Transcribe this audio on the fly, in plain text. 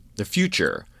The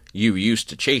future. You used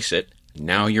to chase it,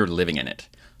 now you're living in it.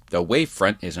 The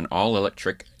Wavefront is an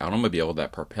all-electric automobile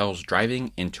that propels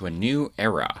driving into a new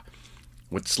era.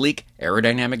 With sleek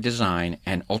aerodynamic design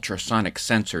and ultrasonic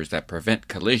sensors that prevent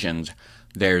collisions,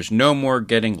 there's no more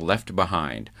getting left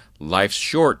behind. Life's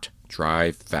short,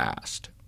 drive fast.